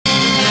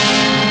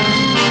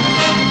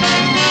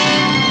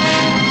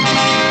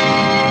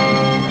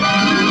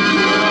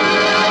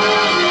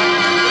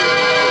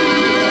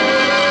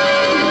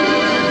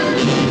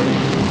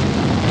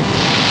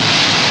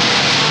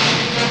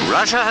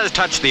Russia has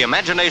touched the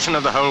imagination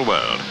of the whole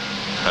world.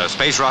 Her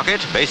space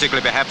rocket,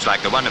 basically perhaps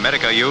like the one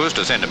America used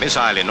to send a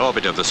missile in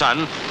orbit of the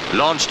sun,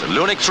 launched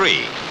Lunik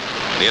III.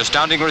 The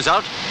astounding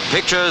result?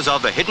 Pictures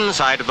of the hidden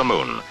side of the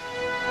moon.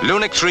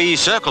 Lunik III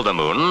circled the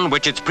moon,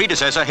 which its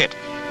predecessor hit.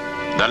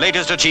 The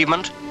latest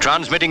achievement,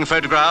 transmitting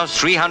photographs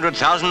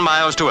 300,000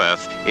 miles to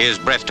Earth, is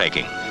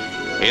breathtaking.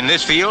 In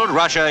this field,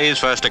 Russia is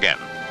first again.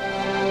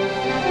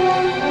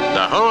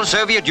 The whole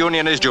Soviet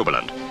Union is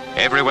jubilant.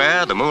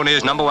 Everywhere, the moon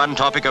is #1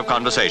 topic of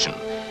conversation.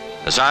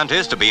 The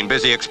scientists have been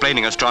busy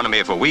explaining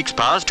astronomy for weeks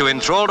past to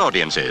enthralled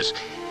audiences.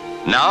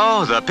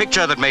 Now, the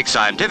picture that makes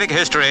scientific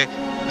history,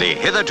 the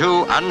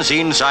hitherto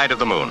unseen side of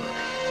the moon.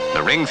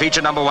 The ring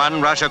feature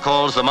 #1, Russia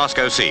calls the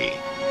Moscow Sea.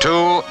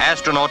 2,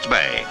 Astronauts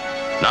Bay.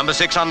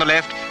 #6 on the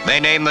left,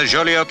 they name the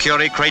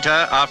Joliot-Curie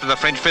crater after the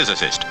French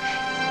physicist.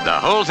 The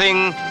whole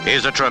thing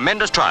is a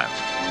tremendous triumph.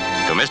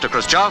 To Mr.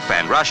 Khruschev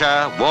and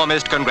Russia,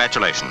 warmest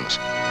congratulations.